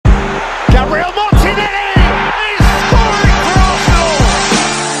Gabriel Martinelli is scoring for Arsenal.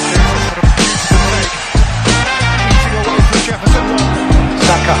 Easing away from Jefferson Lerma.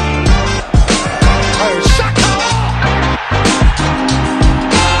 Saka. Oh, Saka!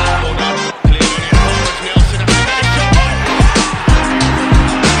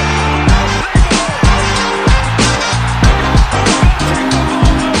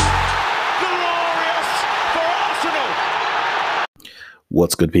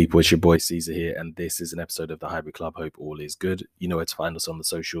 What's good, people? It's your boy Caesar here, and this is an episode of the Highbury Club. Hope all is good. You know where to find us on the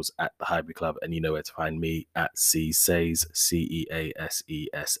socials at the Highbury Club, and you know where to find me at CSays,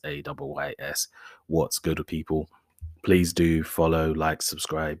 CEASESAYYS. What's good, people? Please do follow, like,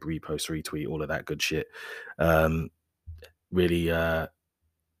 subscribe, repost, retweet, all of that good shit. Really,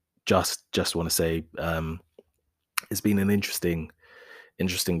 just want to say, it's been an interesting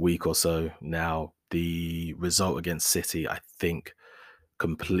week or so now. The result against City, I think,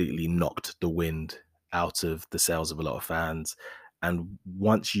 completely knocked the wind out of the sails of a lot of fans. And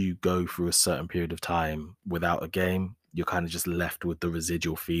once you go through a certain period of time without a game, you're kind of just left with the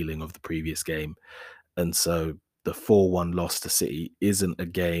residual feeling of the previous game. And so the 4-1 loss to City isn't a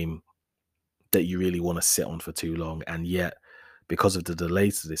game that you really want to sit on for too long. And yet, because of the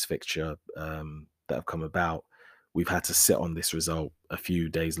delays to this fixture that have come about, we've had to sit on this result a few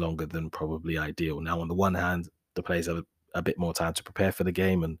days longer than probably ideal. Now, on the one hand, the players have a bit more time to prepare for the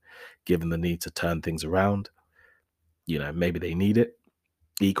game, and given the need to turn things around, you know, maybe they need it.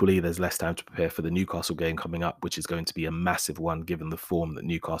 Equally, there's less time to prepare for the Newcastle game coming up, which is going to be a massive one given the form that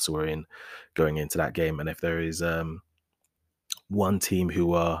Newcastle are in going into that game. And if there is one team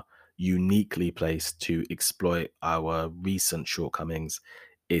who are uniquely placed to exploit our recent shortcomings,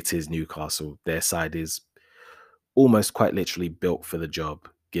 it is Newcastle. Their side is almost quite literally built for the job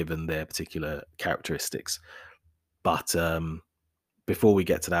given their particular characteristics. But before we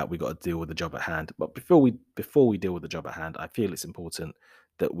get to that, we got to deal with the job at hand. But before we deal with the job at hand, I feel it's important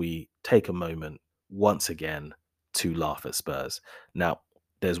that we take a moment once again to laugh at Spurs. Now,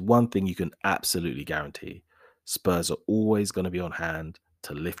 there's one thing you can absolutely guarantee: Spurs are always going to be on hand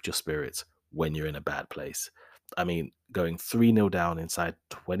to lift your spirits when you're in a bad place. I mean, going 3-0 down inside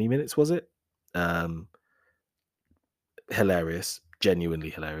 20 minutes, was it? Hilarious, genuinely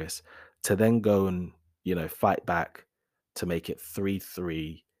hilarious. To then go and, you know, fight back to make it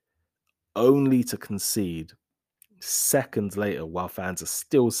 3-3, only to concede seconds later while fans are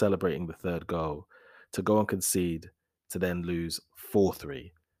still celebrating the third goal, to go and concede to then lose 4-3.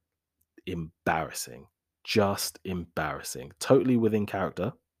 Embarrassing. Just embarrassing. Totally within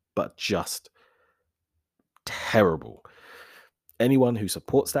character, but just terrible. Anyone who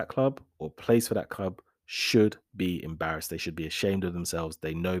supports that club or plays for that club should be embarrassed. They should be ashamed of themselves.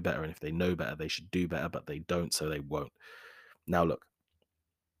 They know better, and if they know better, they should do better, but they don't, so they won't. Now, look,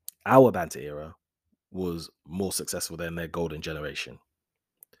 our banter era was more successful than their golden generation.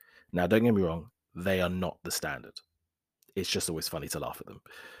 Now, don't get me wrong, they are not the standard. It's just always funny to laugh at them.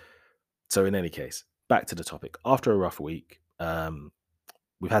 So in any case, back to the topic. After a rough week,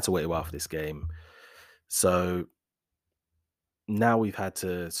 we've had to wait a while for this game. So now we've had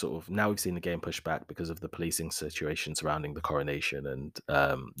to now we've seen the game pushed back because of the policing situation surrounding the coronation. And,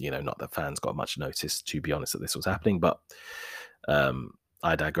 you know, not that fans got much notice, to be honest, that this was happening, but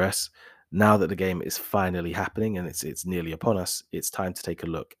I digress. Now that the game is finally happening and it's nearly upon us, it's time to take a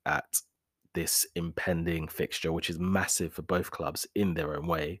look at this impending fixture, which is massive for both clubs in their own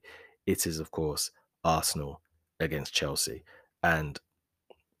way. It is, of course, Arsenal against Chelsea. And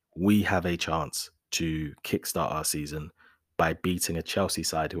we have a chance to kickstart our season by beating a Chelsea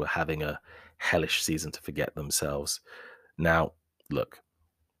side who are having a hellish season to forget themselves. Now, look,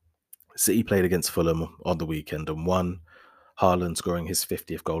 City played against Fulham on the weekend and won. Haaland scoring his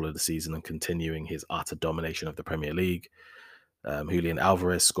 50th goal of the season and continuing his utter domination of the Premier League. Julian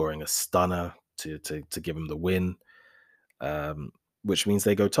Alvarez scoring a stunner to give him the win, which means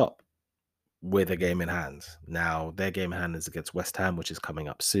they go top with a game in hand. Now, their game in hand is against West Ham, which is coming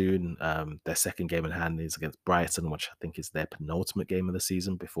up soon. Their second game in hand is against Brighton, which I think is their penultimate game of the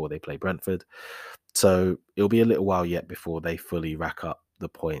season before they play Brentford. So it'll be a little while yet before they fully rack up the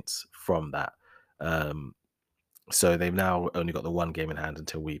points from that. So they've now only got the one game in hand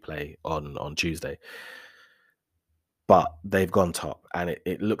until we play on Tuesday. But they've gone top, and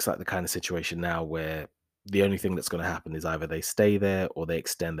it looks like the kind of situation now where the only thing that's going to happen is either they stay there or they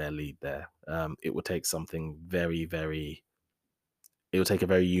extend their lead there. It will take something it will take a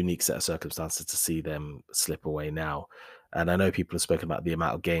very unique set of circumstances to see them slip away now. And I know people have spoken about the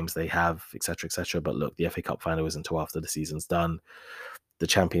amount of games they have, etc., but look, the FA Cup final isn't until after the season's done. The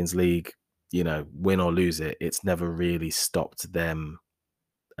Champions League, you know, win or lose it, it's never really stopped them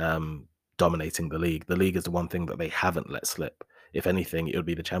dominating the league. The league is the one thing that they haven't let slip. If anything, it would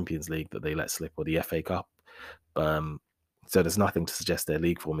be the Champions League that they let slip, or the FA Cup. Um, so there's nothing to suggest their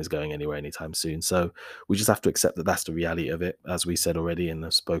league form is going anywhere anytime soon. So we just have to accept that that's the reality of it. As we said already and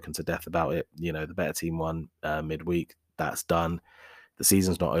have spoken to death about it, the better team won midweek. That's done. The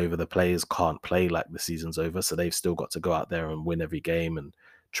season's not over. The players can't play like the season's over. So they've still got to go out there and win every game and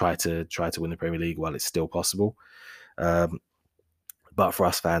try to win the Premier League while it's still possible. But for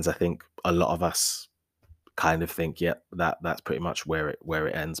us fans, I think a lot of us kind of think, yeah, that's pretty much where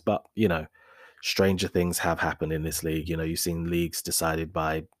it ends. But stranger things have happened in this league. You've seen leagues decided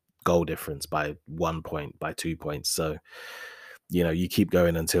by goal difference, by 1 point, by 2 points. So you keep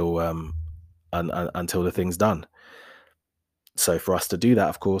going until the thing's done. So for us to do that,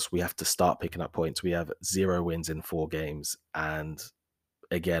 of course, we have to start picking up points. We have 0 wins in 4 games, and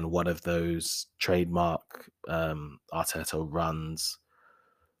again, one of those trademark Arteta runs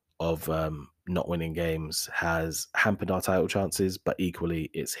of not winning games has hampered our title chances. But equally,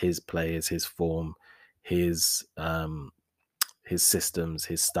 it's his players, his form, his systems,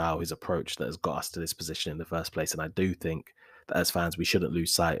 his style, his approach that has got us to this position in the first place. And I do think that as fans, we shouldn't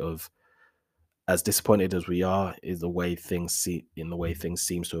lose sight of, as disappointed as we are in the way things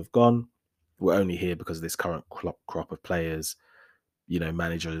seems to have gone. We're only here because of this current crop of players,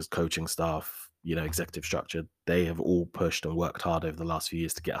 managers, coaching staff, executive structure. They have all pushed and worked hard over the last few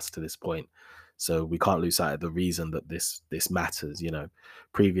years to get us to this point. So we can't lose sight of the reason that this matters.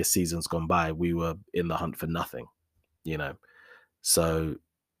 Previous seasons gone by, we were in the hunt for nothing. So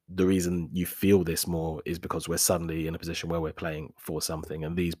the reason you feel this more is because we're suddenly in a position where we're playing for something,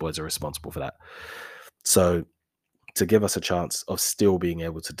 and these boys are responsible for that. So to give us a chance of still being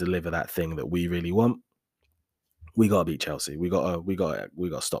able to deliver that thing that we really want, we gotta beat Chelsea. We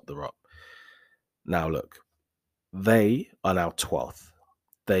gotta stop the rot. Now look, they are now 12th.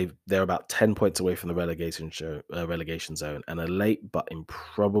 They're about 10 points away from the relegation zone, and a late but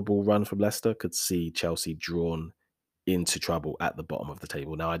improbable run from Leicester could see Chelsea drawn into trouble at the bottom of the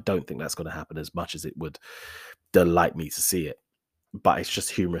table. Now, I don't think that's going to happen as much as it would delight me to see it, but it's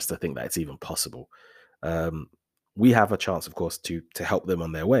just humorous to think that it's even possible. We have a chance, of course, to help them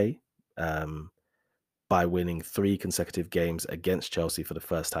on their way by winning 3 consecutive games against Chelsea for the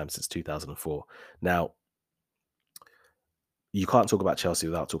first time since 2004. Now, you can't talk about Chelsea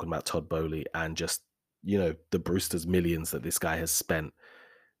without talking about Todd Boehly and just, the Brewster's millions that this guy has spent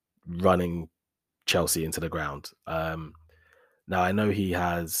running Chelsea into the ground. Now, I know he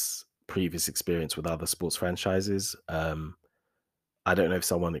has previous experience with other sports franchises. I don't know if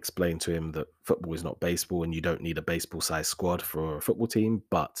someone explained to him that football is not baseball and you don't need a baseball-sized squad for a football team,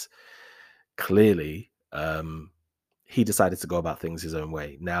 but clearly he decided to go about things his own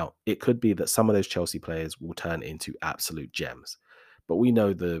way. Now, it could be that some of those Chelsea players will turn into absolute gems, but we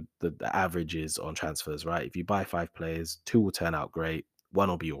know the averages on transfers, right? If you buy 5 players, 2 will turn out great, 1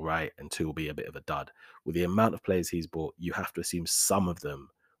 will be all right, and 2 will be a bit of a dud. With the amount of players he's bought, you have to assume some of them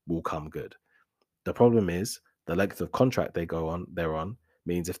will come good. The problem is the length of contract they're on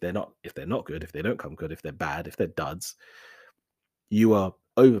means if they're not good, if they don't come good, if they're bad, if they're duds, you are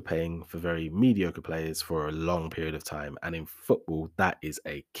overpaying for very mediocre players for a long period of time. And in football, that is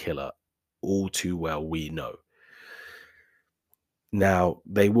a killer. All too well, we know. Now,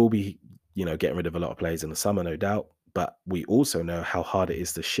 they will be, getting rid of a lot of players in the summer, no doubt. But we also know how hard it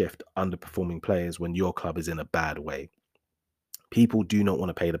is to shift underperforming players when your club is in a bad way. People do not want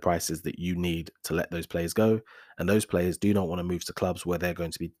to pay the prices that you need to let those players go. And those players do not want to move to clubs where they're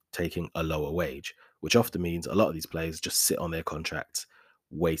going to be taking a lower wage, which often means a lot of these players just sit on their contracts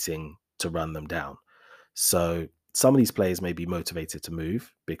waiting to run them down. So some of these players may be motivated to move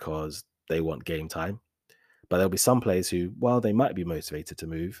because they want game time. But there'll be some players who, while they might be motivated to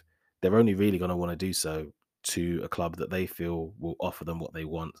move, they're only really going to want to do so to a club that they feel will offer them what they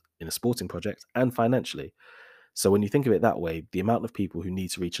want in a sporting project and financially. So when you think of it that way, the amount of people who need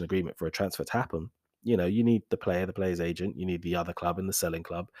to reach an agreement for a transfer to happen, you need the player, the player's agent, you need the other club and the selling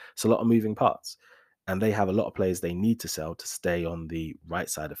club. It's a lot of moving parts. And they have a lot of players they need to sell to stay on the right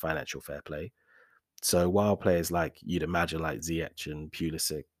side of financial fair play. So while players like you'd imagine like Ziyech and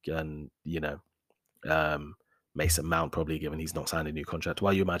Pulisic and, Mason Mount, probably given he's not signed a new contract,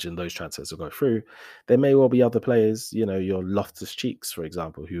 while you imagine those transfers will go through, there may well be other players, your Loftus Cheeks, for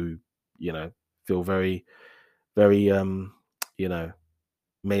example, who, feel very, very,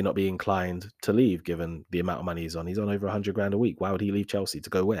 may not be inclined to leave given the amount of money he's on. He's on over 100 grand a week. Why would he leave Chelsea to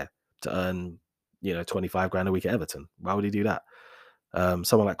go where? To earn, 25 grand a week at Everton. Why would he do that?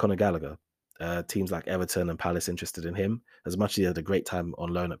 Someone like Conor Gallagher, teams like Everton and Palace interested in him. As much as he had a great time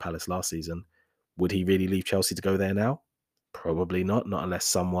on loan at Palace last season, would he really leave Chelsea to go there now? Probably not unless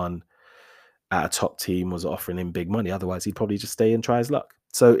someone at a top team was offering him big money. Otherwise, he'd probably just stay and try his luck.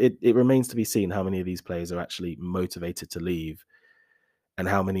 So it remains to be seen how many of these players are actually motivated to leave and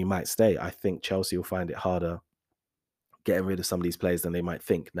how many might stay. I think Chelsea will find it harder getting rid of some of these players than they might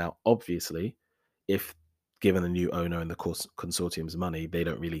think. Now, obviously, if given a new owner and the consortium's money, they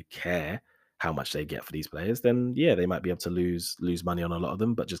don't really care how much they get for these players, then yeah, they might be able to lose money on a lot of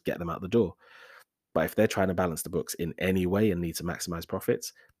them, but just get them out the door. But if they're trying to balance the books in any way and need to maximize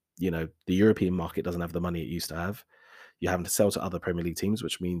profits, the European market doesn't have the money it used to have. You're having to sell to other Premier League teams,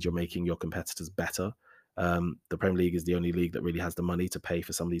 which means you're making your competitors better. The Premier League is the only league that really has the money to pay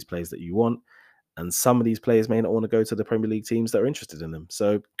for some of these players that you want. And some of these players may not want to go to the Premier League teams that are interested in them.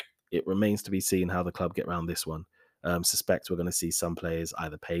 So it remains to be seen how the club get around this one. Suspect we're going to see some players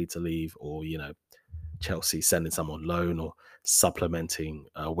either paid to leave or, Chelsea sending some on loan or supplementing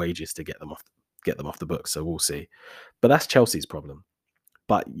wages to get them off the books. So we'll see. But that's Chelsea's problem.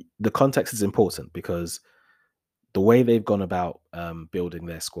 But the context is important because the way they've gone about building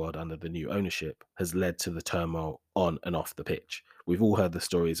their squad under the new ownership has led to the turmoil on and off the pitch. We've all heard the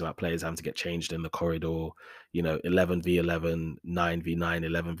stories about players having to get changed in the corridor, 11v11, 9v9,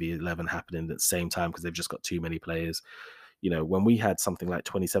 11v11 happening at the same time because they've just got too many players. When we had something like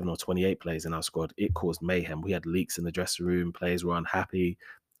 27 or 28 players in our squad, it caused mayhem. We had leaks in the dressing room, players were unhappy,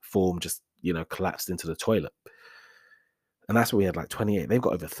 form just, collapsed into the toilet. And that's what we had like 28. They've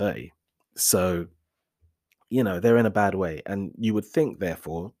got over 30. So they're in a bad way. And you would think,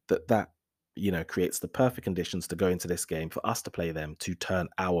 therefore, that creates the perfect conditions to go into this game for us to play them to turn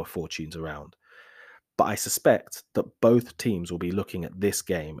our fortunes around. But I suspect that both teams will be looking at this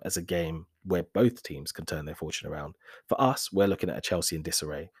game as a game where both teams can turn their fortune around. For us, we're looking at a Chelsea in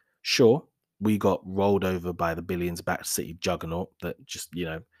disarray. Sure, we got rolled over by the billions backed City juggernaut that just,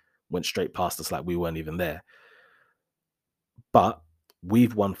 went straight past us like we weren't even there. But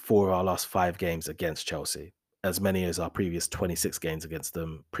we've won 4 of our last 5 games against Chelsea, as many as our previous 26 games against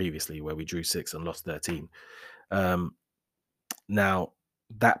them previously, where we drew 6 and lost 13. Now,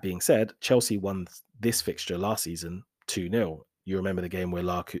 that being said, Chelsea won this fixture last season 2-0. You remember the game where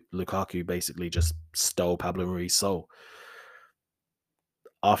Lukaku basically just stole Pablo Mari's soul.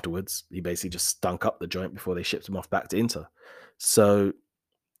 Afterwards, he basically just stunk up the joint before they shipped him off back to Inter. So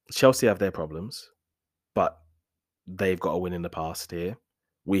Chelsea have their problems, but they've got a win in the past here.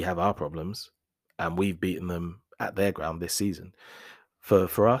 We have our problems, and we've beaten them at their ground this season.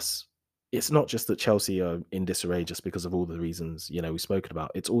 For us, it's not just that Chelsea are in disarray just because of all the reasons, we've spoken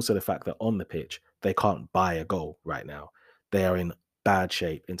about. It's also the fact that on the pitch, they can't buy a goal right now. They are in bad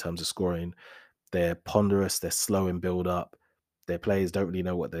shape in terms of scoring. They're ponderous, they're slow in build-up. Their players don't really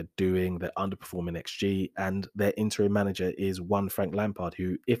know what they're doing. They're underperforming XG, and their interim manager is one Frank Lampard,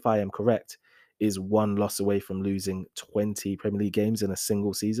 who, if I am correct, is one loss away from losing 20 Premier League games in a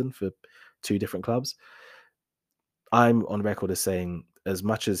single season for 2 different clubs. I'm on record as saying, as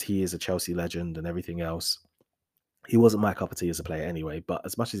much as he is a Chelsea legend and everything else, he wasn't my cup of tea as a player anyway, but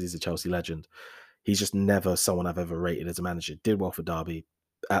as much as he's a Chelsea legend, he's just never someone I've ever rated as a manager. Did well for Derby,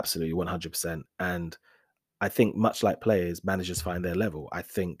 absolutely 100%. And I think much like players, managers find their level. I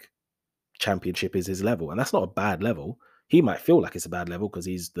think Championship is his level, and that's not a bad level. He might feel like it's a bad level because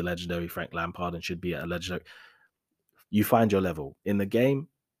he's the legendary Frank Lampard and should be at a legendary. You find your level in the game.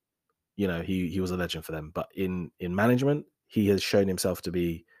 He was a legend for them, but in management, he has shown himself to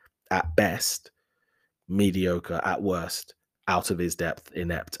be, at best, mediocre, at worst, out of his depth,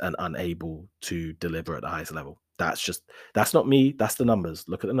 inept, and unable to deliver at the highest level. That's not me. That's the numbers.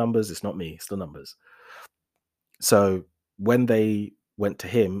 Look at the numbers. It's not me. It's the numbers. So when they went to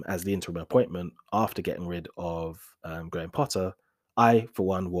him as the interim appointment after getting rid of Graham Potter, I, for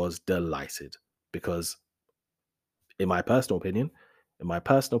one, was delighted because, in my personal opinion,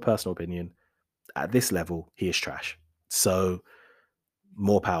 personal opinion, at this level, he is trash. So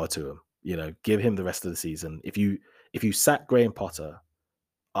more power to him. Give him the rest of the season. If you sack Graham Potter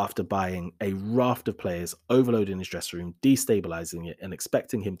after buying a raft of players, overloading his dressing room, destabilizing it, and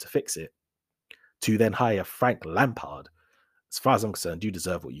expecting him to fix it, to then hire Frank Lampard, as far as I'm concerned, you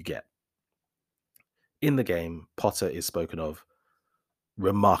deserve what you get. In the game, Potter is spoken of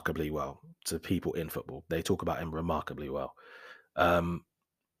remarkably well to people in football. They talk about him remarkably well.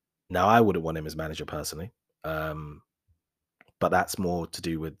 Now, I wouldn't want him as manager personally, but that's more to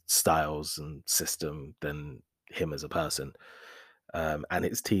do with styles and system than him as a person. And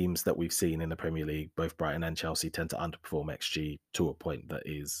it's teams that we've seen in the Premier League, both Brighton and Chelsea, tend to underperform XG to a point that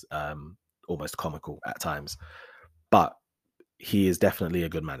is almost comical at times. But he is definitely a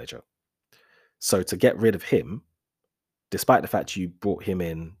good manager. So to get rid of him, despite the fact you brought him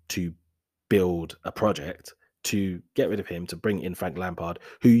in to build a project, to get rid of him, to bring in Frank Lampard,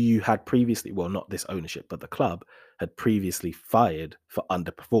 who you had previously, well, not this ownership, but the club had previously fired for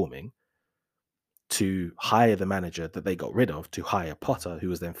underperforming, to hire the manager that they got rid of, to hire Potter, who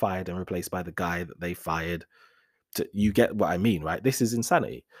was then fired and replaced by the guy that they fired. You get what I mean, right? This is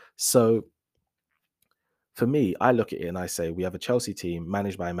insanity. So for me, I look at it and I say, we have a Chelsea team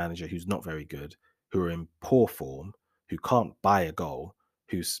managed by a manager who's not very good, who are in poor form, who can't buy a goal,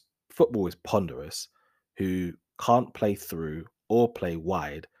 whose football is ponderous, who can't play through or play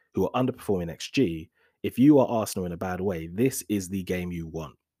wide, who are underperforming XG. If you are Arsenal in a bad way, this is the game you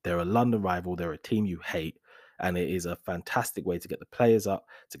want. They're a London rival, they're a team you hate, and it is a fantastic way to get the players up,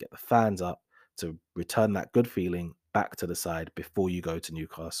 to get the fans up, to return that good feeling back to the side before you go to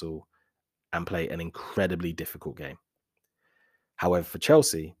Newcastle and play an incredibly difficult game. However, for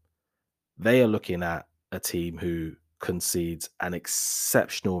Chelsea, they are looking at a team who concedes an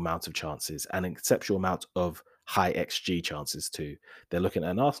exceptional amount of chances, an exceptional amount of high XG chances too. They're looking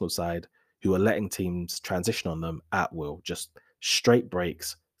at an Arsenal side who are letting teams transition on them at will, just straight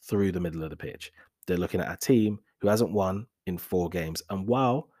breaks through the middle of the pitch. They're looking at a team who hasn't won in 4 games. And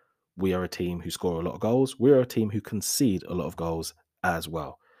while we are a team who score a lot of goals, we're a team who concede a lot of goals as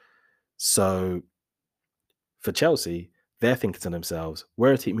well. So for Chelsea, they're thinking to themselves,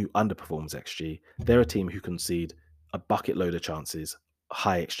 we're a team who underperforms XG. They're a team who concede a bucket load of chances,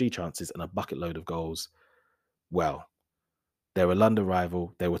 high XG chances, and a bucket load of goals. Well, they're a London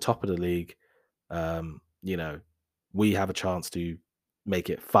rival. They were top of the league. You know, we have a chance to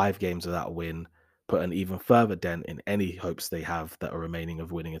make it 5 games without a win, put an even further dent in any hopes they have that are remaining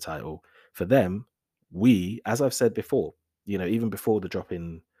of winning a title. For them, we, as I've said before, even before the drop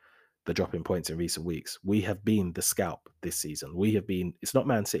in points in recent weeks, we have been the scalp this season. It's not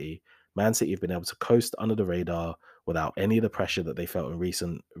Man City. Man City have been able to coast under the radar without any of the pressure that they felt in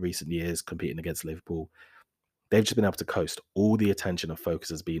recent years competing against Liverpool. They've just been able to coast. All the attention and focus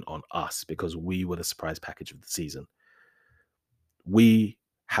has been on us because we were the surprise package of the season. We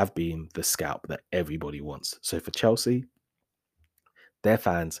have been the scalp that everybody wants. So for Chelsea, their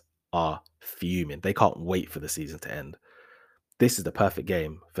fans are fuming. They can't wait for the season to end. This is the perfect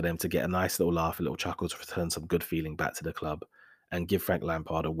game for them to get a nice little laugh, a little chuckle, to return some good feeling back to the club and give Frank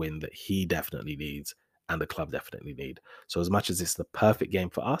Lampard a win that he definitely needs and the club definitely need. So as much as it's the perfect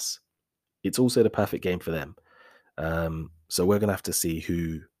game for us, it's also the perfect game for them. So we're going to have to see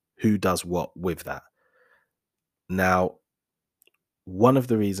who does what with that. Now, one of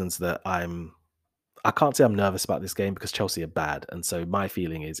the reasons that I can't say I'm nervous about this game because Chelsea are bad. And so my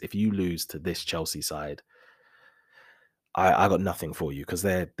feeling is if you lose to this Chelsea side, I got nothing for you because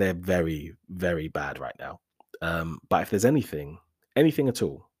they're very, very bad right now. But if there's anything at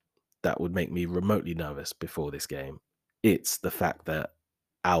all that would make me remotely nervous before this game, it's the fact that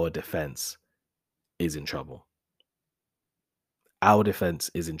our defense is in trouble. Our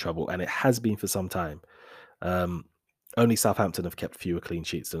defense is in trouble, and it has been for some time. Only Southampton have kept fewer clean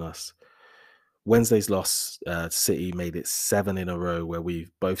sheets than us. Wednesday's loss to City made it 7 in a row where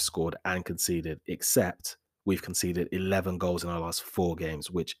we've both scored and conceded, except we've conceded 11 goals in our last 4 games,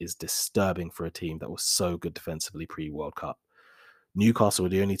 which is disturbing for a team that was so good defensively pre-World Cup. Newcastle were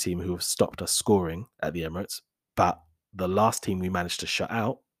the only team who have stopped us scoring at the Emirates, but the last team we managed to shut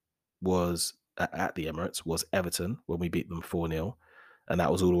out was at the Emirates was Everton when we beat them 4-0, and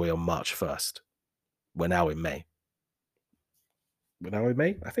that was all the way on March 1st. We're now in May.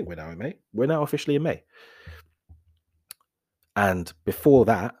 I think we're now in May. We're now officially in May. And before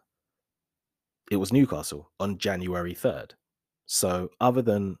that, it was Newcastle on January 3rd. So other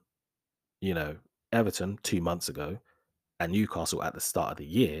than, Everton 2 months ago and Newcastle at the start of the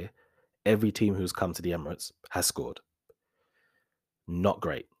year, every team who's come to the Emirates has scored. Not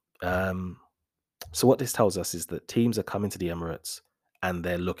great. So what this tells us is that teams are coming to the Emirates and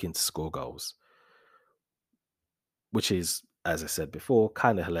they're looking to score goals, which is, as I said before,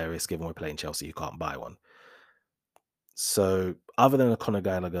 kind of hilarious given we're playing Chelsea who can't buy one. So other than a Conor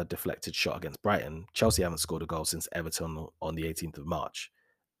Gallagher deflected shot against Brighton, Chelsea haven't scored a goal since Everton on the 18th of March.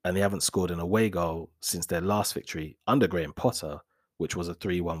 And they haven't scored an away goal since their last victory under Graham Potter, which was a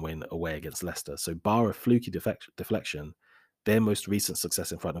 3-1 win away against Leicester. So bar a fluky deflection, their most recent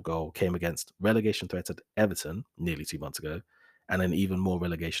success in front of goal came against relegation-threatened Everton nearly 2 months ago, and an even more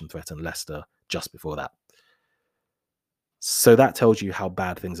relegation-threatened Leicester just before that. So that tells you how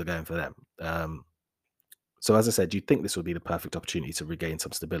bad things are going for them. So as I said, you'd think this would be the perfect opportunity to regain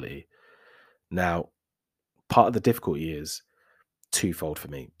some stability. Now, part of the difficulty is twofold for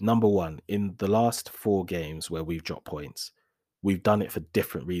me. Number one, in the last 4 games where we've dropped points, we've done it for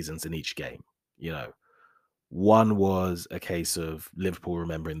different reasons in each game. One was a case of Liverpool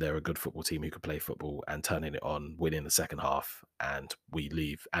remembering they're a good football team who could play football and turning it on, winning the second half, and we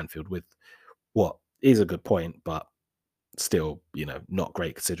leave Anfield with what is a good point, but still, not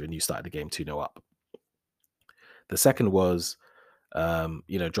great considering you started the game 2-0 up. The second was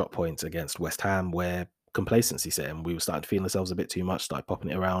drop points against West Ham where complacency set in. We were starting to feel ourselves a bit too much, started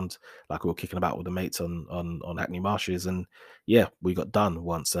popping it around like we were kicking about with the mates on Hackney Marshes. And yeah, we got done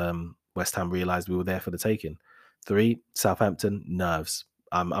once West Ham realised we were there for the taking. 3, Southampton, nerves.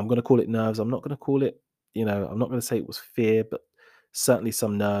 I'm going to call it nerves. I'm not going to call it, I'm not going to say it was fear, but certainly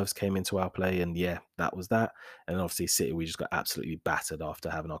some nerves came into our play. And yeah, that was that. And obviously City, we just got absolutely battered after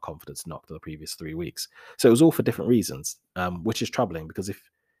having our confidence knocked the previous 3 weeks. So it was all for different reasons, which is troubling because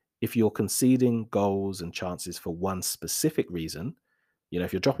if you're conceding goals and chances for one specific reason,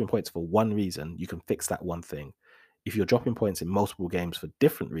 if you're dropping points for one reason, you can fix that one thing. If you're dropping points in multiple games for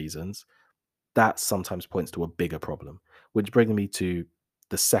different reasons, that sometimes points to a bigger problem, which brings me to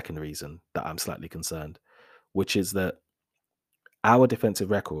the second reason that I'm slightly concerned, which is that our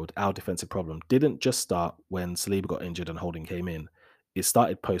defensive record, our defensive problem didn't just start when Saliba got injured and Holding came in. It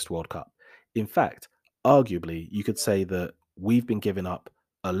started post World Cup. In fact, arguably, you could say that we've been giving up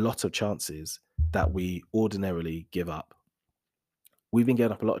a lot of chances that we ordinarily give up. We've been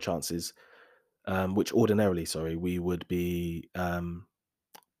giving up a lot of chances, which ordinarily, we would be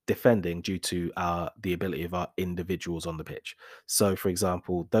defending due to the ability of our individuals on the pitch. So, for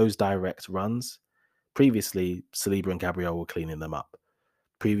example, those direct runs, previously, Saliba and Gabriel were cleaning them up.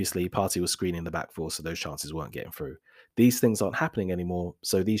 Previously, Partey was screening the back four, so those chances weren't getting through. These things aren't happening anymore.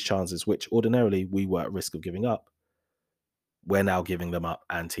 So these chances, which ordinarily we were at risk of giving up, we're now giving them up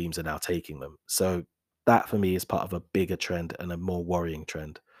and teams are now taking them. So that for me is part of a bigger trend and a more worrying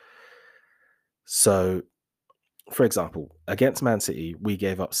trend. So, for example, against Man City, we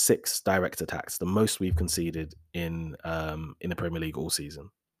gave up 6 direct attacks, the most we've conceded in the Premier League all season.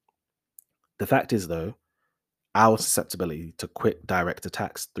 The fact is, though, our susceptibility to quick direct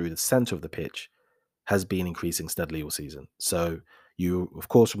attacks through the center of the pitch has been increasing steadily all season. So you, of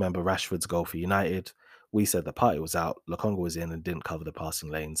course, remember Rashford's goal for United. We said the Partey was out, Lokonga was in and didn't cover the passing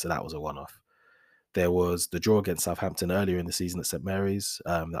lane, so that was a one-off. There was the draw against Southampton earlier in the season at St Mary's.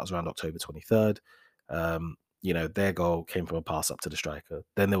 That was around October 23rd. Their goal came from a pass up to the striker.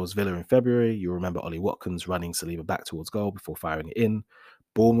 Then there was Villa in February. You remember Ollie Watkins running Saliba back towards goal before firing it in.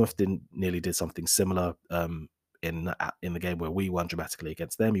 Bournemouth nearly did something similar in the game where we won dramatically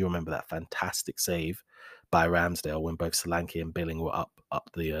against them. You remember that fantastic save by Ramsdale when both Solanke and Billing were up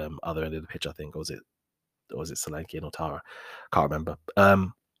the other end of the pitch, I think. Or was it Solanke and Otara? Can't remember.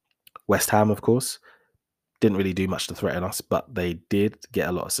 West Ham, of course, didn't really do much to threaten us, but they did get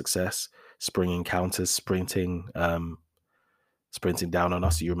a lot of success, springing counters, sprinting down on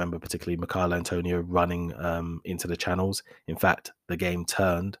us. You remember particularly Michail Antonio running into the channels. In fact, the game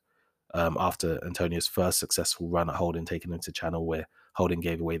turned after Antonio's first successful run at Holding, taking him to channel where Holding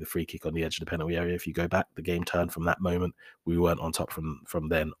gave away the free kick on the edge of the penalty area. If you go back, the game turned from that moment. We weren't on top from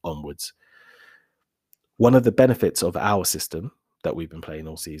then onwards. One of the benefits of our system that we've been playing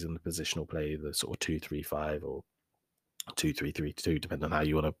all season, the positional play, the sort of 2-3-5 or 2-3-3-2, depending on how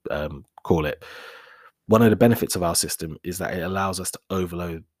you want to call it. One of the benefits of our system is that it allows us to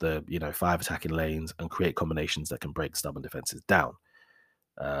overload the 5 attacking lanes and create combinations that can break stubborn defenses down.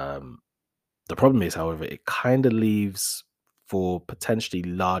 The problem is, however, it kind of leaves for potentially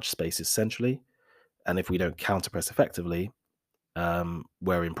large spaces centrally. And if we don't counter-press effectively,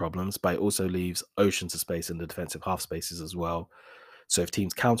 we're in problems. But it also leaves oceans of space in the defensive half spaces as well. So if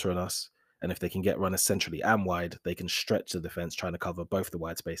teams counter on us, and if they can get runners centrally and wide, they can stretch the defense trying to cover both the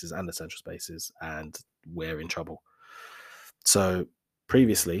wide spaces and the central spaces, and we're in trouble. So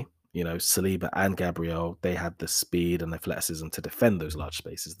previously, Saliba and Gabriel, they had the speed and athleticism to defend those large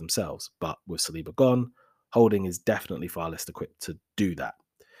spaces themselves. But with Saliba gone, Holding is definitely far less equipped to do that.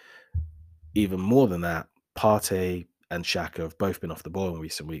 Even more than that, Partey and Xhaka have both been off the ball in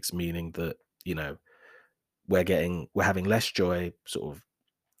recent weeks, meaning that, we're having less joy sort of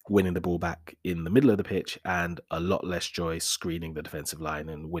winning the ball back in the middle of the pitch and a lot less joy screening the defensive line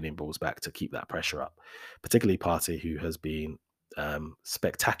and winning balls back to keep that pressure up, particularly Partey, who has been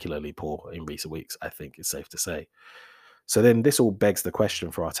spectacularly poor in recent weeks, I think it's safe to say. So then this all begs the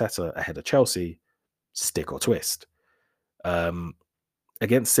question for Arteta ahead of Chelsea, stick or twist.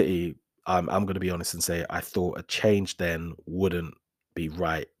 Against City, I'm going to be honest and say I thought a change then wouldn't be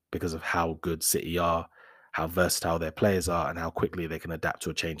right because of how good City are, how versatile their players are, and how quickly they can adapt to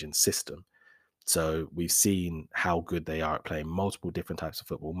a changing system. So we've seen how good they are at playing multiple different types of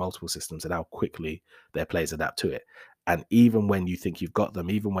football, multiple systems, and how quickly their players adapt to it. And even when you think you've got them,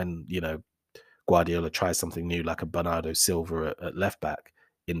 even when, Guardiola tries something new like a Bernardo Silva at left back,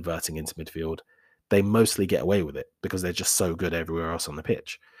 inverting into midfield, they mostly get away with it because they're just so good everywhere else on the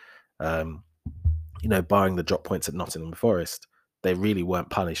pitch. Um, barring the drop points at Nottingham Forest, they really weren't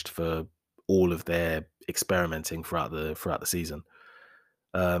punished for all of their experimenting throughout the season.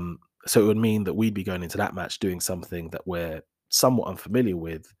 So it would mean that we'd be going into that match doing something that we're somewhat unfamiliar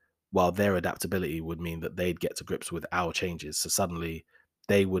with, while their adaptability would mean that they'd get to grips with our changes. So suddenly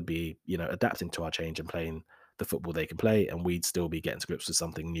they would be, adapting to our change and playing the football they can play, and we'd still be getting to grips with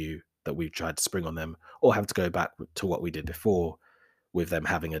something new that we've tried to spring on them, or have to go back to what we did before with them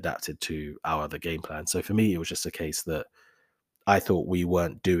having adapted to our other game plan. So for me, it was just a case that I thought we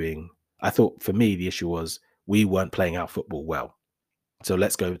weren't doing. I thought for me the issue was we weren't playing our football well. So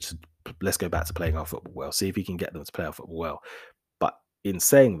let's go back to playing our football well. See if we can get them to play our football well. But in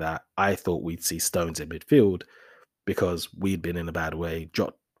saying that, I thought we'd see Stones in midfield because we'd been in a bad way,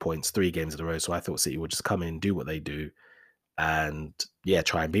 dropped points 3 games in a row. So I thought City would just come in, do what they do, and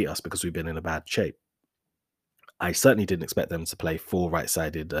try and beat us because we've been in a bad shape. I certainly didn't expect them to play 4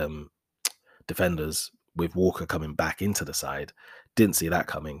 right-sided defenders with Walker coming back into the side. Didn't see that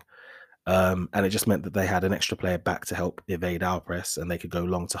coming. And it just meant that they had an extra player back to help evade our press, and they could go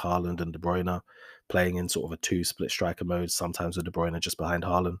long to Haaland and De Bruyne, playing in sort of a 2 split striker mode, sometimes with De Bruyne just behind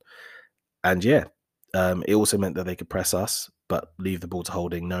Haaland. And it also meant that they could press us, but leave the ball to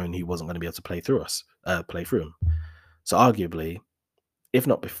Holding, knowing he wasn't going to be able to play through him. So arguably, if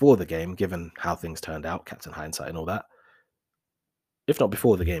not before the game, given how things turned out, captain hindsight and all that, if not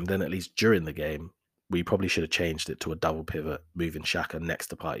before the game, then at least during the game, we probably should have changed it to a double pivot, moving Xhaka next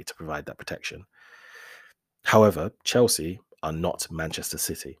to Partey to provide that protection. However, Chelsea are not Manchester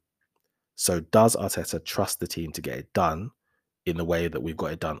City. So does Arteta trust the team to get it done in the way that we've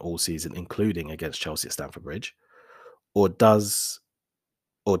got it done all season, including against Chelsea at Stamford Bridge? Or does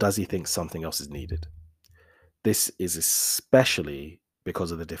he think something else is needed? This is especially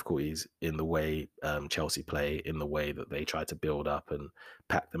because of the difficulties in the way Chelsea play, in the way that they try to build up and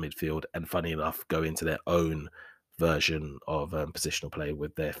pack the midfield, and funny enough, go into their own version of positional play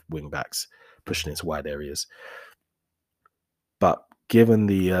with their wing backs pushing into wide areas. But given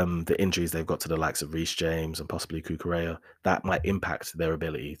the injuries they've got to the likes of Reece James and possibly Cucurella, that might impact their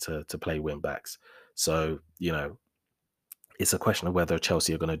ability to play wing backs. So, it's a question of whether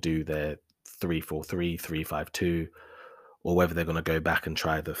Chelsea are going to do their 3-4-3, 3-5-2, or whether they're going to go back and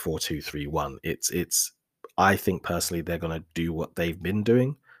try the 4-2-3-1. I think personally they're going to do what they've been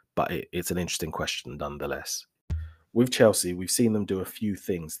doing, but it's an interesting question nonetheless. With Chelsea, we've seen them do a few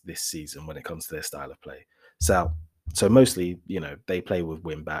things this season when it comes to their style of play. So mostly, they play with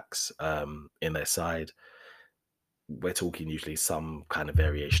wing backs in their side. We're talking usually some kind of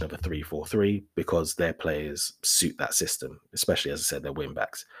variation of a 3-4-3 because their players suit that system, especially, as I said, their wing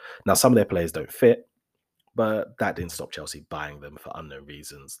backs. Now, some of their players don't fit, but that didn't stop Chelsea buying them for unknown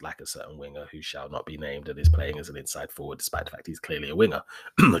reasons, like a certain winger who shall not be named and is playing as an inside forward, despite the fact he's clearly a winger.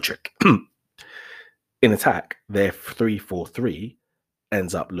 A trick. In attack, their 3-4-3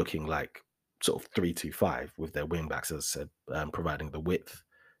 ends up looking like sort of 3-2-5 with their wing backs, as I said, providing the width,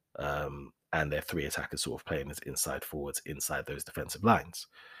 and their 3 attackers sort of playing as inside forwards inside those defensive lines.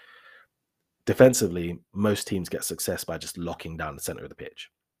 Defensively, most teams get success by just locking down the center of the pitch.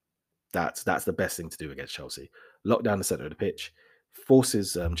 That's the best thing to do against Chelsea. Lock down the center of the pitch,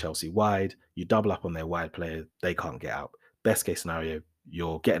 forces Chelsea wide. You double up on their wide player, they can't get out. Best case scenario,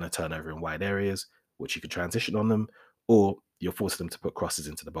 you're getting a turnover in wide areas, which you can transition on them, or you're forcing them to put crosses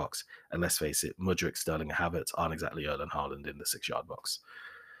into the box. And let's face it, Mudryk, Sterling, and Havertz aren't exactly Erling Haaland in the 6-yard box.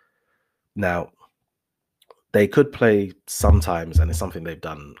 Now, they could play sometimes, and it's something they've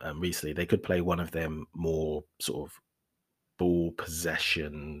done recently, they could play one of them more sort of ball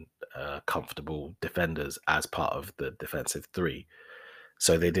possession, comfortable defenders as part of the defensive 3.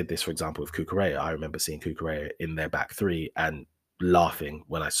 So they did this, for example, with Cucurella. I remember seeing Cucurella in their back 3 and laughing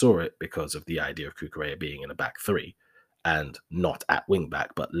when I saw it because of the idea of Cucurella being in a back 3 and not at wing back,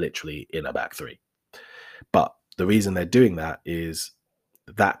 but literally in a back 3. But the reason they're doing that is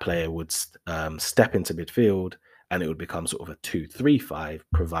that player would step into midfield and it would become sort of a 2-3-5,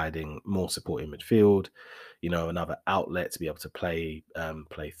 providing more support in midfield, another outlet to be able to play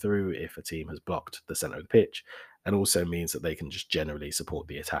through if a team has blocked the center of the pitch, and also means that they can just generally support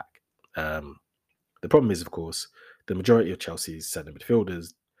the attack. The problem is, of course, the majority of Chelsea's centre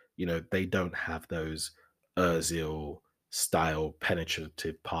midfielders, they don't have those Ozil style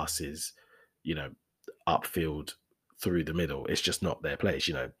penetrative passes, upfield through the middle. It's just not their place.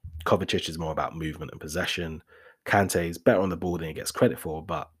 Kovacic is more about movement and possession. Kante is better on the ball than he gets credit for,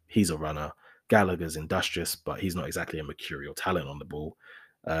 but he's a runner. Gallagher's industrious, but he's not exactly a mercurial talent on the ball.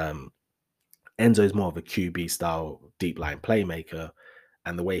 Enzo's more of a QB style deep line playmaker,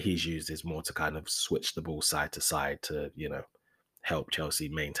 and the way he's used is more to kind of switch the ball side to side to, help Chelsea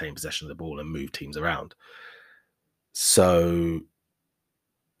maintain possession of the ball and move teams around. So,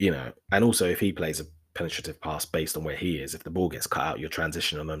 and also if he plays a penetrative pass based on where he is, if the ball gets cut out, you're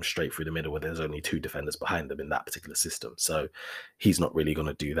transitioning them straight through the middle where there's only two defenders behind them in that particular system. So he's not really going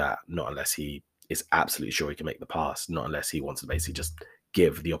to do that, not unless he is absolutely sure he can make the pass, not unless he wants to basically just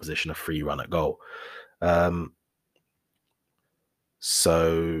give the opposition a free run at goal.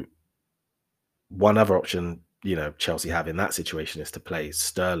 So one other option, Chelsea have in that situation is to play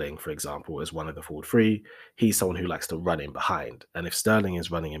Sterling, for example, as one of the forward three. He's someone who likes to run in behind. And if Sterling is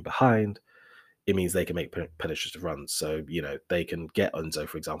running in behind, it means they can make penetrative runs. So, they can get Enzo,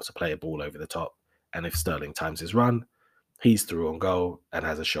 for example, to play a ball over the top. And if Sterling times his run, he's through on goal and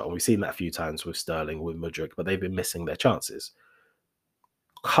has a shot. And we've seen that a few times with Sterling, with Mudryk, but they've been missing their chances.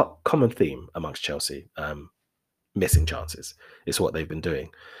 Common theme amongst Chelsea, missing chances is what they've been doing.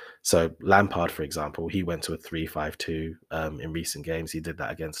 So Lampard, for example, he went to a 3-5-2 in recent games. He did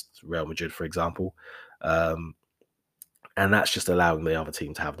that against Real Madrid, for example. And that's just allowing the other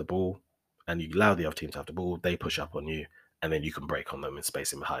team to have the ball. And you allow the other team to have the ball, they push up on you, and then you can break on them in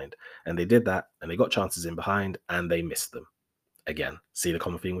space in behind. And they did that, and they got chances in behind, and they missed them. Again, see the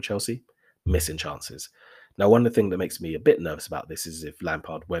common theme with Chelsea? Missing chances. Now, one of the things that makes me a bit nervous about this is if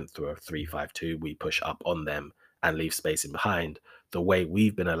Lampard went through a 3-5-2, we push up on them and leave space in behind, the way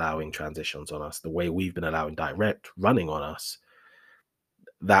we've been allowing transitions on us, the way we've been allowing direct running on us,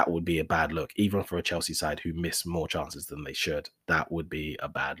 that would be a bad look. Even for a Chelsea side who miss more chances than they should, that would be a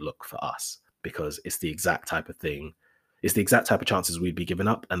bad look for us, because it's the exact type of thing, it's the exact type of chances we'd be giving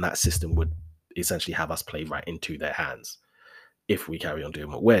up, and that system would essentially have us play right into their hands if we carry on doing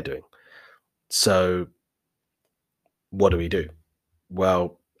what we're doing. So what do we do?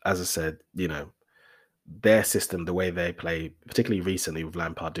 Well, as I said, their system, the way they play, particularly recently with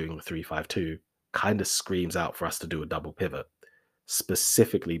Lampard doing the 3-5-2, kind of screams out for us to do a double pivot,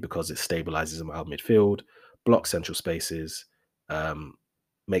 specifically because it stabilizes our midfield, blocks central spaces,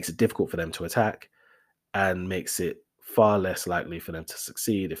 makes it difficult for them to attack, and makes it far less likely for them to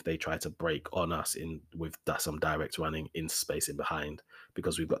succeed if they try to break on us with some direct running in space in behind,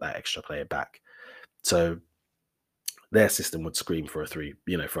 because we've got that extra player back. So their system would scream for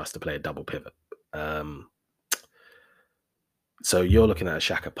for us to play a double pivot. So you're looking at a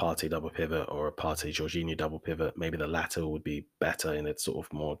Xhaka Partey double pivot or a Partey Jorginho double pivot. Maybe the latter would be better in its sort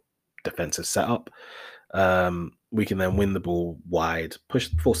of more defensive setup. We can then win the ball wide,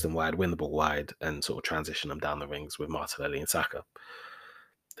 force them wide, win the ball wide, and sort of transition them down the rings with Martinelli and Saka.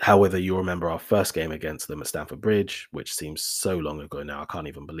 However, you'll remember our first game against them at Stamford Bridge, which seems so long ago now. I can't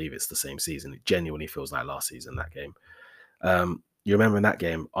even believe it's the same season. It genuinely feels like last season, that game. You remember in that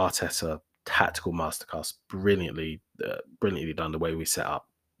game, Arteta, tactical masterclass, brilliantly done. The way we set up,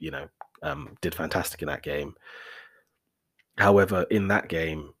 did fantastic in that game. However, in that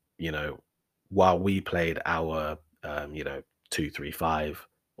game, while we played our 2-3-5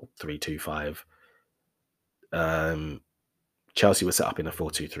 or 3-2-5, Chelsea was set up in a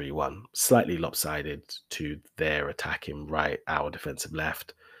 4-2-3-1, slightly lopsided to their attacking right, our defensive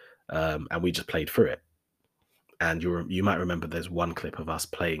left, and we just played through it. And you might remember there's one clip of us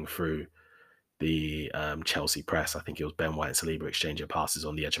playing through the Chelsea press. I think it was Ben White and Saliba exchanging passes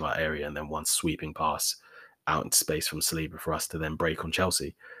on the edge of our area, and then one sweeping pass out into space from Saliba for us to then break on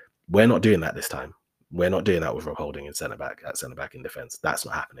Chelsea. We're not doing that this time. We're not doing that with Rob Holding at centre back in defence. That's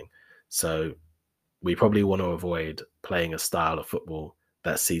not happening. So we probably want to avoid playing a style of football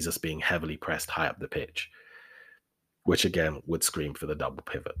that sees us being heavily pressed high up the pitch, which again would scream for the double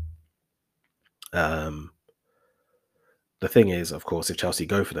pivot. The thing is, of course, if Chelsea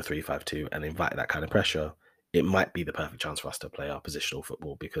go for the 3-5-2 and invite that kind of pressure, it might be the perfect chance for us to play our positional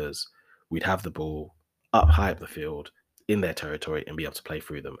football, because we'd have the ball up high up the field in their territory and be able to play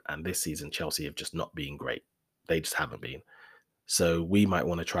through them. And this season, Chelsea have just not been great. They just haven't been. So we might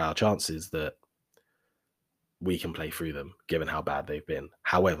want to try our chances that we can play through them, given how bad they've been.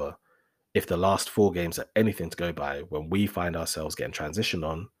 However, if the last 4 games are anything to go by, when we find ourselves getting transitioned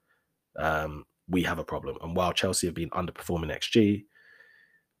on, we have a problem. And while Chelsea have been underperforming XG,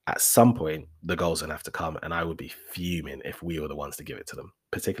 at some point, the goals are going to have to come, and I would be fuming if we were the ones to give it to them,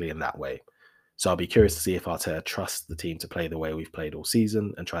 particularly in that way. So I'll be curious to see if Arteta trusts the team to play the way we've played all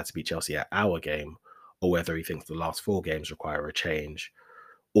season and try to beat Chelsea at our game, or whether he thinks the last 4 games require a change,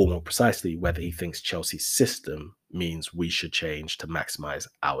 or more precisely, whether he thinks Chelsea's system means we should change to maximise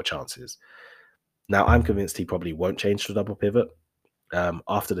our chances. Now, I'm convinced he probably won't change to a double pivot.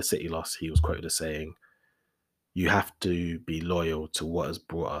 After the City loss, he was quoted as saying, you have to be loyal to what has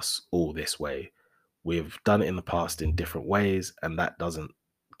brought us all this way. We've done it in the past in different ways, and that doesn't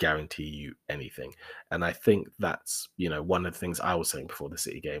guarantee you anything. And I think that's, one of the things I was saying before the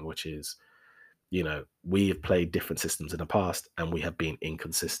City game, which is, we have played different systems in the past and we have been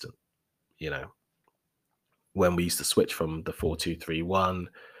inconsistent. When we used to switch from the 4-2-3-1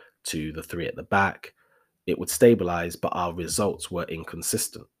 to the three at the back, it would stabilize, but our results were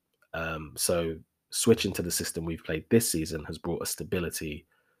inconsistent. So switching to the system we've played this season has brought a stability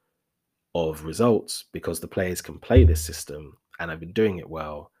of results because the players can play this system and have been doing it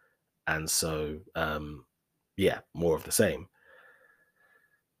well. And so, more of the same.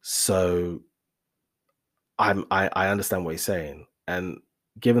 So I understand what he's saying. And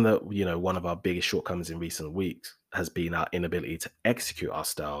given that, one of our biggest shortcomings in recent weeks has been our inability to execute our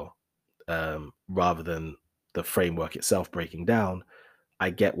style, rather than the framework itself breaking down, I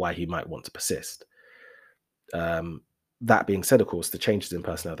get why he might want to persist. That being said, of course, the changes in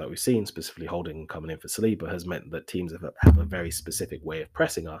personnel that we've seen, specifically Holding coming in for Saliba, has meant that teams have a very specific way of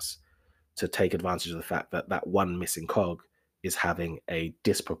pressing us to take advantage of the fact that that one missing cog is having a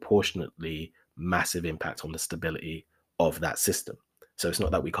disproportionately massive impact on the stability of that system. So it's not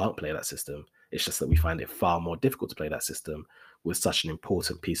that we can't play that system. It's just that we find it far more difficult to play that system with such an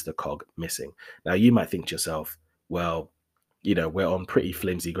important piece of the cog missing. Now, you might think to yourself, well, we're on pretty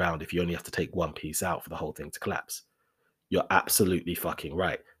flimsy ground if you only have to take one piece out for the whole thing to collapse. You're absolutely fucking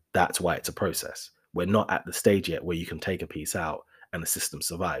right. That's why it's a process. We're not at the stage yet where you can take a piece out and the system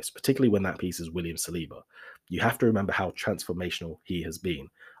survives, particularly when that piece is William Saliba. You have to remember how transformational he has been.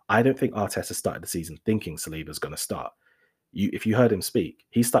 I don't think Arteta started the season thinking Saliba's going to start. If you heard him speak,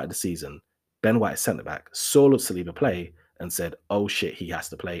 he started the season, Ben White centre back, saw Saliba play and said, oh shit, he has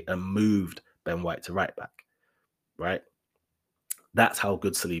to play, and moved Ben White to right back, right? That's how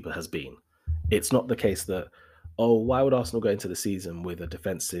good Saliba has been. It's not the case that, oh, why would Arsenal go into the season with a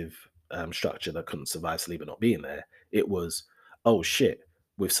defensive structure that couldn't survive Saliba not being there? It was, oh shit,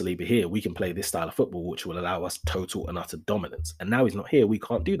 with Saliba here, we can play this style of football, which will allow us total and utter dominance. And now he's not here, we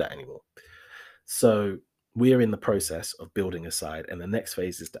can't do that anymore. So we are in the process of building a side, and the next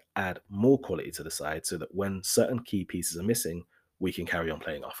phase is to add more quality to the side so that when certain key pieces are missing, we can carry on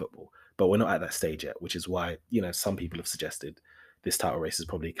playing our football. But we're not at that stage yet, which is why, some people have suggested this title race has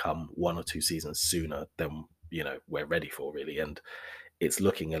probably come 1 or 2 seasons sooner than, we're ready for, really. And it's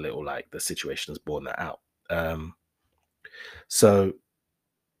looking a little like the situation has borne that out. So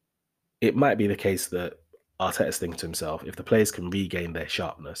it might be the case that Arteta's thinking to himself, if the players can regain their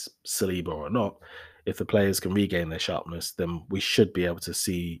sharpness, Saliba or not, if the players can regain their sharpness, then we should be able to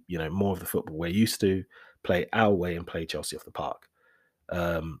see, more of the football we're used to, play our way and play Chelsea off the park.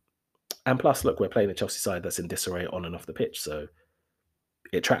 And plus, look, we're playing a Chelsea side that's in disarray on and off the pitch, so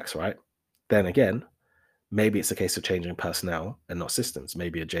it tracks, right? Then again, maybe it's a case of changing personnel and not systems.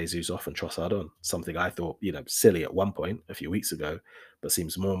 Maybe a Jesus off and Trossard on. Something I thought, silly at one point a few weeks ago, but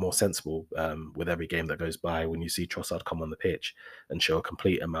seems more and more sensible with every game that goes by when you see Trossard come on the pitch and show a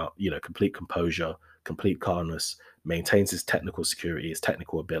complete amount, complete composure, complete calmness, maintains his technical security, his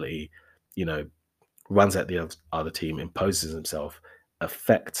technical ability, runs at the other team, imposes himself,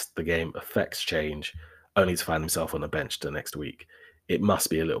 affects the game, affects change, only to find himself on the bench the next week. It must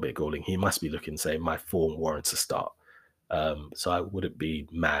be a little bit galling. He must be looking, saying, my form warrants a start. So I wouldn't be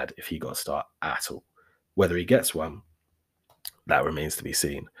mad if he got a start at all. Whether he gets one, that remains to be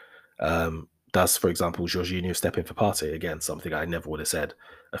seen. Does, for example, Jorginho step in for Partey? Again, something I never would have said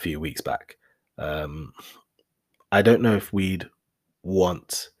a few weeks back. I don't know if we'd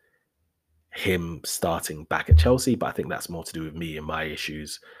want him starting back at Chelsea, but I think that's more to do with me and my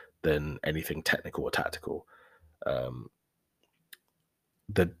issues than anything technical or tactical.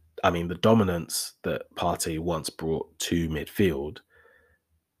 The dominance that Partey once brought to midfield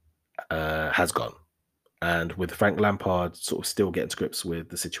has gone. And with Frank Lampard sort of still getting to grips with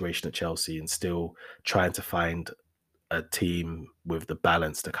the situation at Chelsea and still trying to find a team with the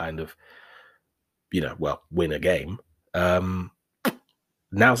balance to kind of, win a game,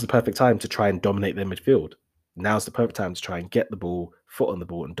 now's the perfect time to try and dominate their midfield. Now's the perfect time to try and get the ball, foot on the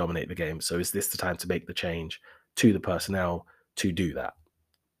ball, and dominate the game. So is this the time to make the change to the personnel to do that?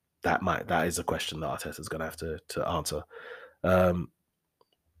 That is a question that Arteta's going to have to answer. The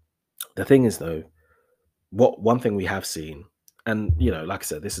thing is, though, one thing we have seen, and like I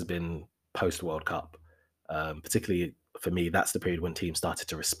said, this has been post World Cup, particularly for me, that's the period when teams started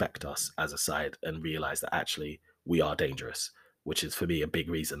to respect us as a side and realize that actually we are dangerous, which is for me a big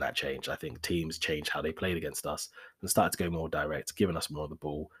reason that changed. I think teams changed how they played against us and started to go more direct, giving us more of the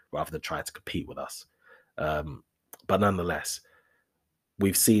ball rather than trying to compete with us. But nonetheless,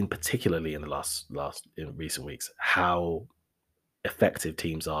 we've seen, particularly in the last in recent weeks, how effective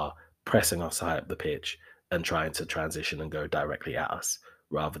teams are pressing us high up the pitch and trying to transition and go directly at us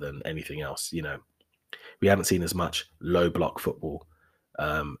rather than anything else. We haven't seen as much low block football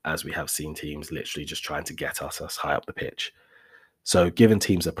as we have seen teams literally just trying to get us high up the pitch. So, given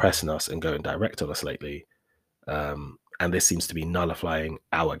teams are pressing us and going direct on us lately, and this seems to be nullifying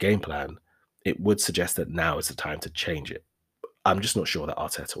our game plan, it would suggest that now is the time to change it. I'm just not sure that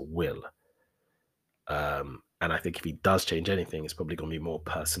Arteta will. And I think if he does change anything, it's probably going to be more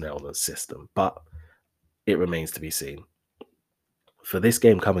personnel than system. But it remains to be seen. For this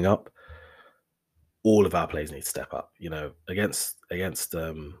game coming up, all of our players need to step up. Against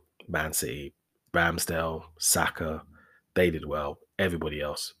Man City, Ramsdale, Saka, they did well. Everybody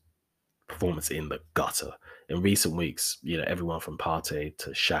else, performance in the gutter. In recent weeks, everyone from Partey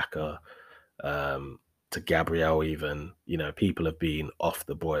to Xhaka, to Gabriel even, people have been off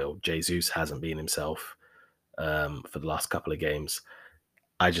the boil. Jesus hasn't been himself for the last couple of games.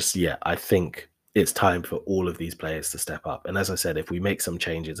 I think it's time for all of these players to step up. And as I said, if we make some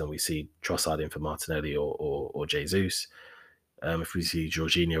changes and we see Trossard in for Martinelli or Jesus, if we see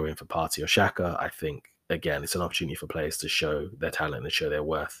Jorginho in for Partey or Xhaka, I think, again, it's an opportunity for players to show their talent and show their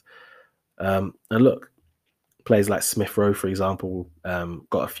worth. And look, players like Smith Rowe, for example,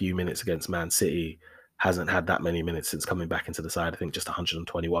 got a few minutes against Man City, hasn't had that many minutes since coming back into the side. I think just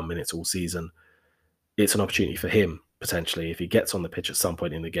 121 minutes all season. It's an opportunity for him, potentially, if he gets on the pitch at some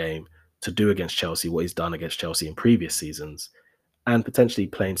point in the game, to do against Chelsea what he's done against Chelsea in previous seasons, and potentially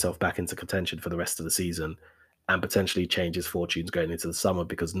play himself back into contention for the rest of the season, and potentially change his fortunes going into the summer,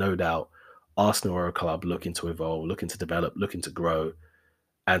 because no doubt Arsenal are a club looking to evolve, looking to develop, looking to grow.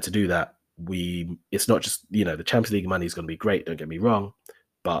 And to do that, it's not just, the Champions League money is going to be great, don't get me wrong,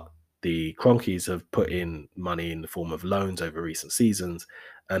 but the Cronkies have put in money in the form of loans over recent seasons,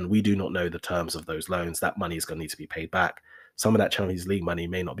 and we do not know the terms of those loans. That money is going to need to be paid back. Some of that Champions League money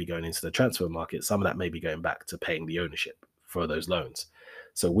may not be going into the transfer market. Some of that may be going back to paying the ownership for those loans.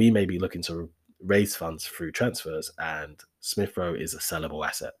 So we may be looking to raise funds through transfers, and Smith Rowe is a sellable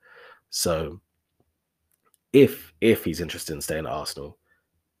asset. So if he's interested in staying at Arsenal,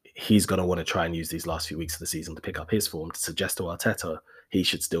 he's going to want to try and use these last few weeks of the season to pick up his form, to suggest to Arteta he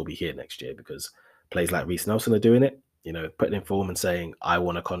should still be here next year, because players like Reece Nelson are doing it, putting in form and saying, I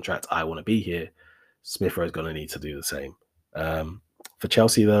want a contract, I want to be here. Smith Rowe is going to need to do the same. For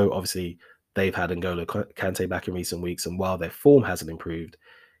Chelsea, though, obviously, they've had N'Golo Kante back in recent weeks, and while their form hasn't improved,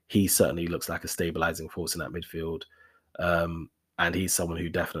 he certainly looks like a stabilizing force in that midfield. And he's someone who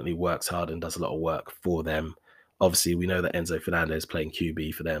definitely works hard and does a lot of work for them. Obviously, we know that Enzo Fernandez playing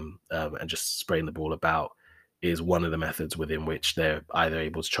QB for them and just spraying the ball about is one of the methods within which they're either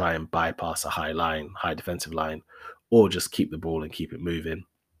able to try and bypass a high defensive line, or just keep the ball and keep it moving.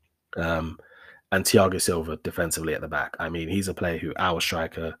 And Thiago Silva defensively at the back. I mean, he's a player who our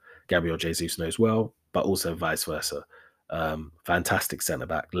striker, Gabriel Jesus, knows well, but also vice versa. Fantastic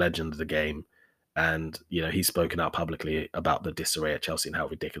centre-back, legend of the game. And, he's spoken out publicly about the disarray at Chelsea and how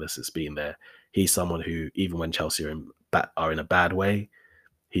ridiculous it's been there. He's someone who, even when Chelsea are in a bad way,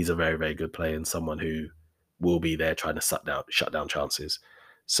 he's a very, very good player and someone who will be there trying to shut down chances.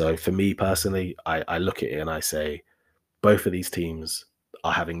 So for me personally, I look at it and I say, both of these teams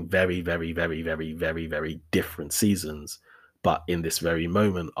are having very, very, very, very, very, very different seasons, but in this very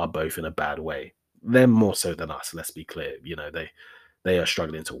moment are both in a bad way. Them more so than us, let's be clear. They are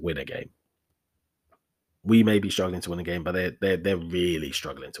struggling to win a game. We may be struggling to win a game, but they're really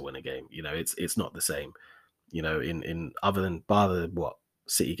struggling to win a game. It's not the same. In other than bar the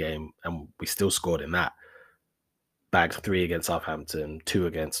City game, and we still scored in that. Bagged 3 against Southampton, 2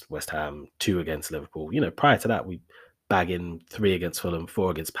 against West Ham, 2 against Liverpool. Prior to that, we bagging 3 against Fulham,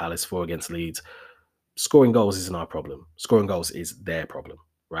 4 against Palace, 4 against Leeds. Scoring goals isn't our problem. Scoring goals is their problem,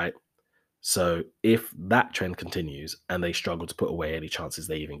 right? So if that trend continues and they struggle to put away any chances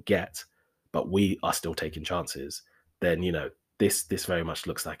they even get, but we are still taking chances, then, this very much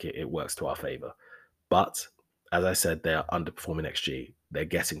looks like it works to our favor. But as I said, they're underperforming XG. They're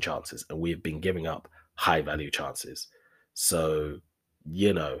getting chances, and we've been giving up high value chances. So,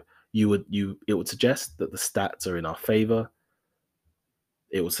 it would suggest that the stats are in our favor.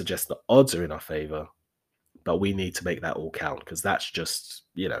 It would suggest the odds are in our favor, but we need to make that all count, because that's just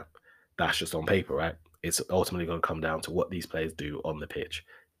on paper, right? It's ultimately going to come down to what these players do on the pitch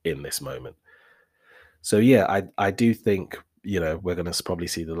in this moment. So yeah, I do think, we're going to probably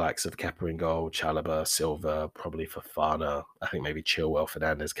see the likes of Kepa in goal, Chalobah, Silva, probably Fofana, I think maybe Chilwell,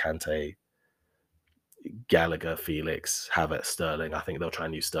 Fernandez, Kante. Gallagher, Felix, Havertz, Sterling. I think they'll try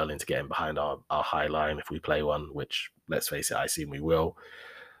and use Sterling to get in behind our high line if we play one, which, let's face it, I assume we will.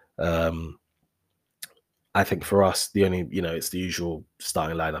 I think for us, the only, it's the usual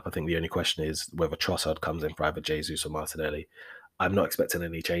starting lineup. I think the only question is whether Trossard comes in for either Jesus or Martinelli. I'm not expecting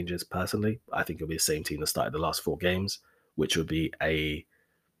any changes personally. I think it'll be the same team that started the last 4 games, which would be a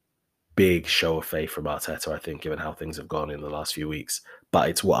big show of faith from Arteta, I think, given how things have gone in the last few weeks. But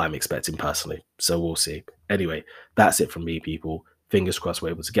it's what I'm expecting personally. So we'll see. Anyway, that's it from me, people. Fingers crossed we're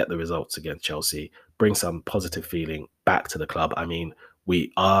able to get the results against Chelsea, bring some positive feeling back to the club. I mean,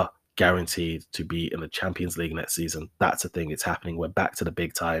 we are guaranteed to be in the Champions League next season. That's the thing. It's happening. We're back to the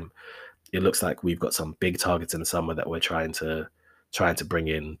big time. It looks like we've got some big targets in the summer that we're trying to bring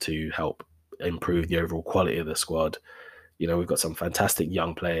in to help improve the overall quality of the squad. We've got some fantastic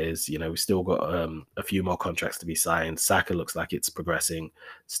young players. We've still got a few more contracts to be signed. Saka looks like it's progressing.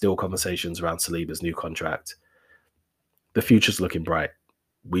 Still conversations around Saliba's new contract. The future's looking bright.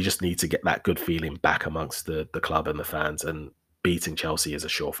 We just need to get that good feeling back amongst the club and the fans, and beating Chelsea is a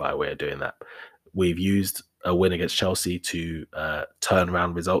surefire way of doing that. We've used a win against Chelsea to turn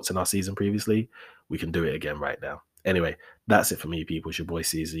around results in our season previously. We can do it again right now. Anyway, that's it for me, people. It's your boy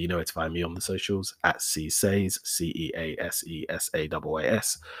Caesar. You know where to find me on the socials at CSAYS, CEASESAYS.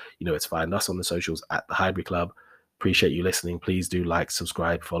 You know where to find us on the socials at The Highbury Club. Appreciate you listening. Please do like,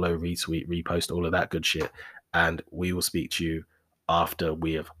 subscribe, follow, retweet, repost, all of that good shit. And we will speak to you after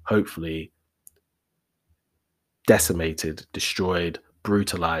we have hopefully decimated, destroyed,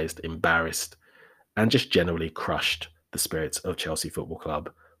 brutalized, embarrassed, and just generally crushed the spirits of Chelsea Football Club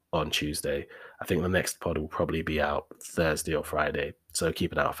on Tuesday. I think the next pod will probably be out Thursday or Friday, so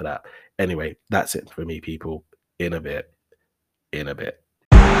keep an eye out for that. Anyway, that's it for me, people. In a bit.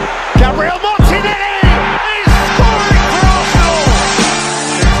 Gabriel Martinelli!